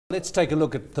Let's take a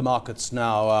look at the markets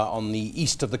now on the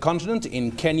east of the continent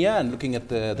in Kenya, and looking at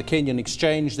the Kenyan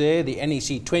exchange there. The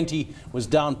NEC 20 was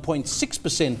down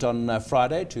 0.6% on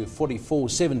Friday to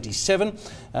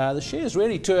 44.77. The shares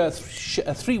really to a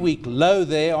three-week low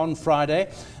there on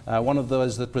Friday. One of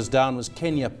those that was down was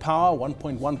Kenya Power,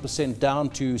 1.1% down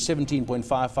to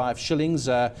 17.55 shillings.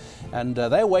 And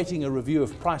they're awaiting a review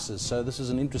of prices. So this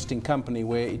is an interesting company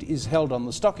where it is held on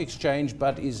the stock exchange,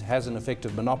 but has an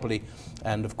effective monopoly.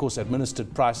 And of course,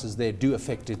 administered prices there do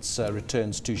affect its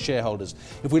returns to shareholders.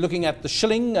 If we're looking at the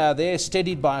shilling, they're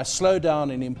steadied by a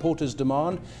slowdown in importers'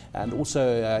 demand and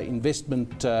also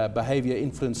investment behavior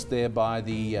influenced there by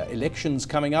the elections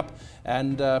coming up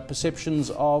and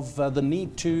perceptions of the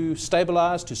need to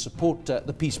stabilize, to support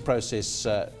the peace process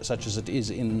such as it is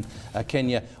in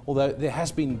Kenya, although there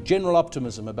has been general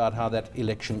optimism about how that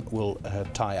election will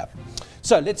tie up.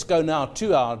 So let's go now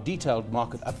to our detailed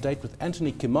market update with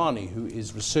Anthony Kimani, who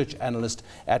is research analyst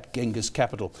at Genghis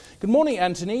Capital. Good morning,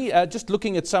 Anthony. Just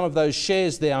looking at some of those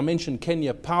shares there, I mentioned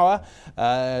Kenya Power,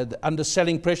 the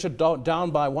underselling pressure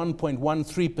down by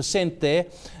 1.13% there.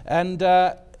 And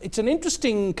it's an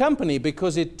interesting company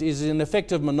because it is an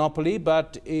effective monopoly,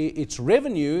 but its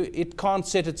revenue, it can't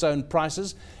set its own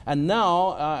prices. And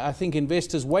now I think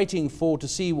investors waiting to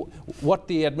see what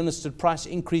the administered price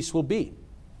increase will be.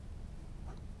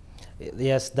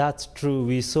 Yes, that's true.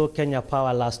 We saw Kenya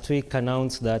Power last week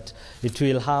announce that it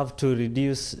will have to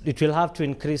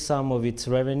increase some of its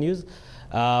revenues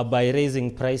by raising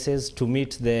prices to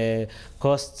meet the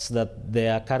costs that they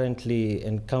are currently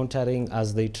encountering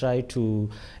as they try to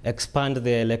expand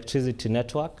their electricity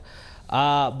network.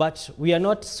 But we are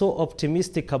not so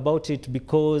optimistic about it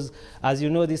because, as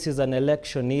you know, this is an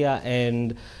election year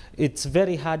and it's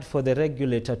very hard for the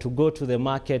regulator to go to the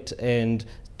market and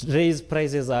raise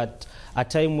prices at a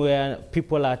time where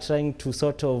people are trying to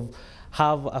sort of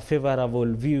have a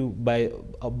favorable view by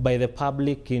the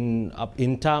public in a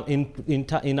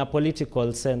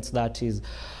political sense. That is,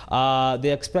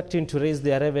 they're expecting to raise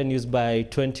their revenues by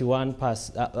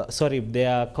 21%.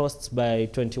 Their costs by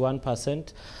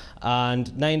 21% and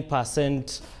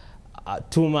 9%.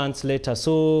 2 months later.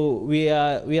 So we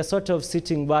are sort of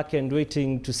sitting back and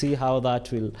waiting to see how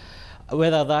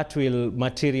whether that will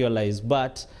materialize.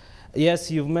 But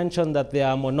yes, you've mentioned that they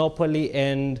are a monopoly,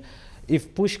 and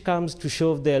if push comes to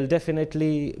shove, they'll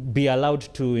definitely be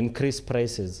allowed to increase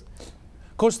prices.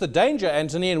 Of course, the danger,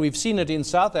 Anthony, and we've seen it in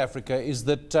South Africa, is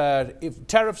that if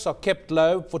tariffs are kept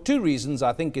low, for two reasons,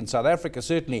 I think in South Africa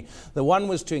certainly. The one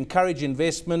was to encourage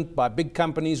investment by big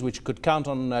companies which could count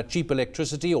on cheap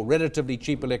electricity or relatively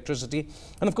cheap electricity.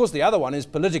 And of course, the other one is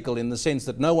political in the sense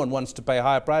that no one wants to pay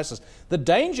higher prices. The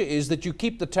danger is that you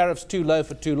keep the tariffs too low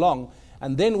for too long,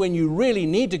 and then when you really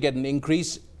need to get an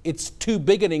increase, it's too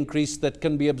big an increase that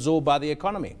can be absorbed by the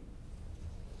economy.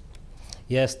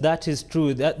 Yes, that is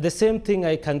true. The same thing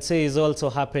I can say is also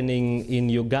happening in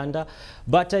Uganda,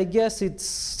 but I guess it's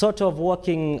sort of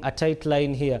walking a tight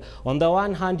line here. On the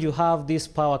one hand, you have these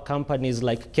power companies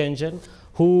like Kenyan,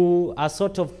 who are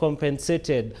sort of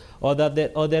compensated, or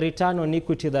the return on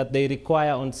equity that they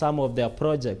require on some of their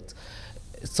projects,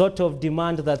 sort of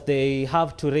demand that they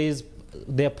have to raise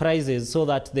their prices so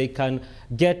that they can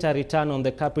get a return on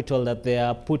the capital that they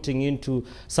are putting into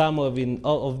some of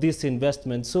this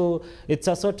investment. So it's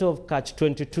a sort of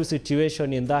catch-22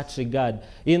 situation in that regard,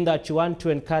 in that you want to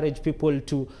encourage people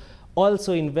to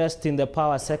also invest in the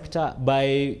power sector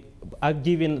by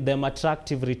giving them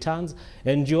attractive returns,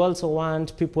 and you also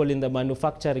want people in the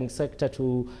manufacturing sector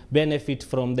to benefit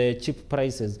from the cheap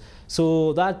prices.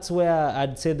 So that's where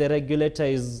I'd say the regulator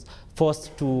is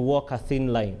forced to walk a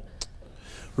thin line.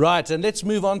 Right, and let's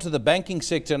move on to the banking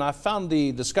sector. And I found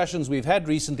the discussions we've had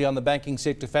recently on the banking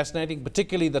sector fascinating,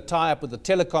 particularly the tie-up with the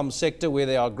telecom sector, where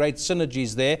there are great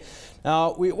synergies there.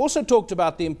 Now, we also talked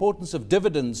about the importance of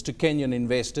dividends to Kenyan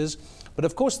investors. But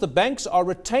of course, the banks are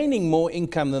retaining more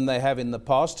income than they have in the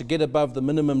past to get above the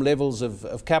minimum levels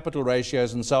of capital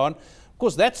ratios and so on. Of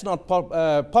course, that's not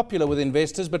popular with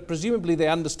investors, but presumably they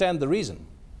understand the reason.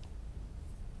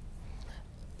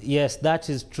 Yes, that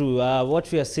is true.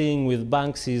 What we are seeing with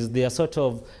banks is they are sort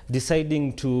of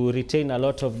deciding to retain a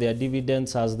lot of their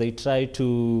dividends as they try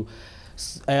to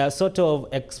sort of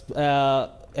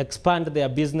expand their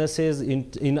businesses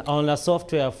on a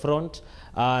software front.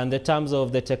 In the terms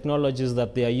of the technologies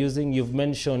that they are using, you've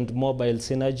mentioned mobile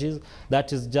synergies.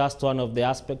 That is just one of the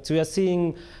aspects. We are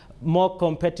seeing more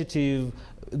competitive.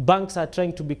 Banks are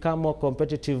trying to become more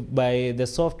competitive by the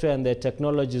software and the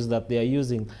technologies that they are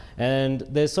using. And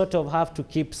they sort of have to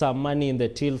keep some money in the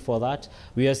till for that.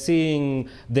 We are seeing,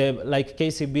 like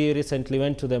KCB recently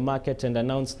went to the market and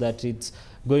announced that it's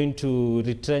going to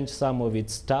retrench some of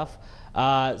its staff.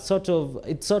 I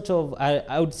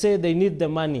would say they need the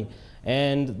money,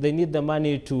 and they need the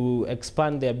money to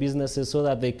expand their businesses so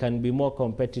that they can be more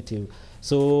competitive.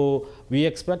 So we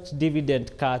expect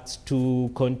dividend cuts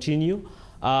to continue.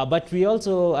 But we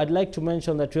also, I'd like to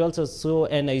mention that we also saw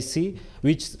NIC,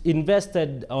 which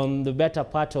invested on the better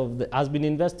part of has been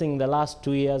investing the last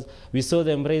 2 years. We saw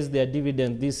them raise their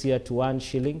dividend this year to 1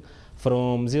 shilling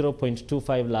from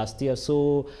 0.25 last year.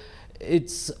 So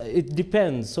it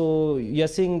depends. So you're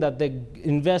seeing that the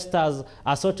investors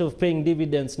are sort of paying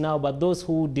dividends now, but those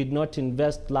who did not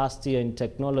invest last year in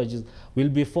technologies will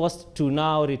be forced to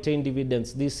now retain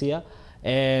dividends this year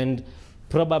and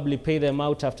probably pay them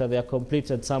out after they have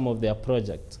completed some of their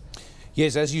projects.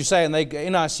 Yes, as you say, and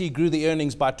NIC grew the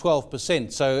earnings by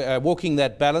 12%. So walking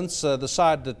that balance, the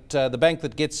side that the bank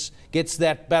that gets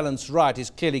that balance right is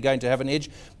clearly going to have an edge.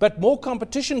 But more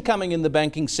competition coming in the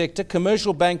banking sector.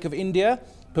 Commercial Bank of India,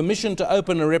 permission to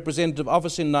open a representative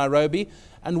office in Nairobi,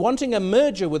 and wanting a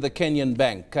merger with a Kenyan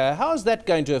bank. How is that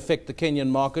going to affect the Kenyan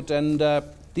market and the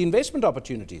investment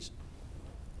opportunities?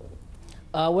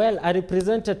 Well, a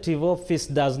representative office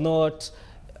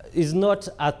is not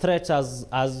a threat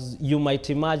as you might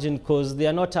imagine, because they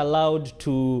are not allowed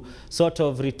to sort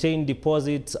of retain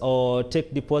deposits or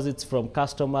take deposits from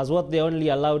customers. What they're only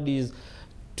allowed is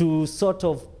to sort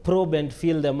of probe and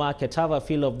feel the market, have a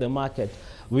feel of the market.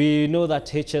 We know that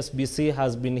HSBC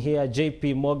has been here.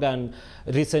 JP Morgan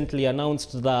recently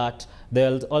announced that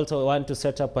they'll also want to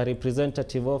set up a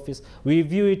representative office. We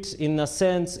view it in a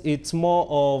sense, it's more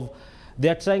of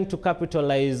they're trying to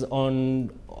capitalize on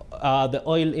the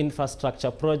oil infrastructure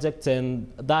projects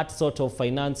and that sort of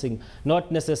financing,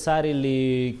 not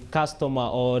necessarily customer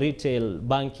or retail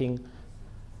banking.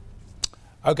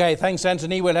 Okay, thanks,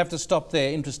 Anthony. We'll have to stop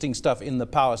there. Interesting stuff in the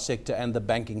power sector and the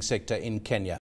banking sector in Kenya.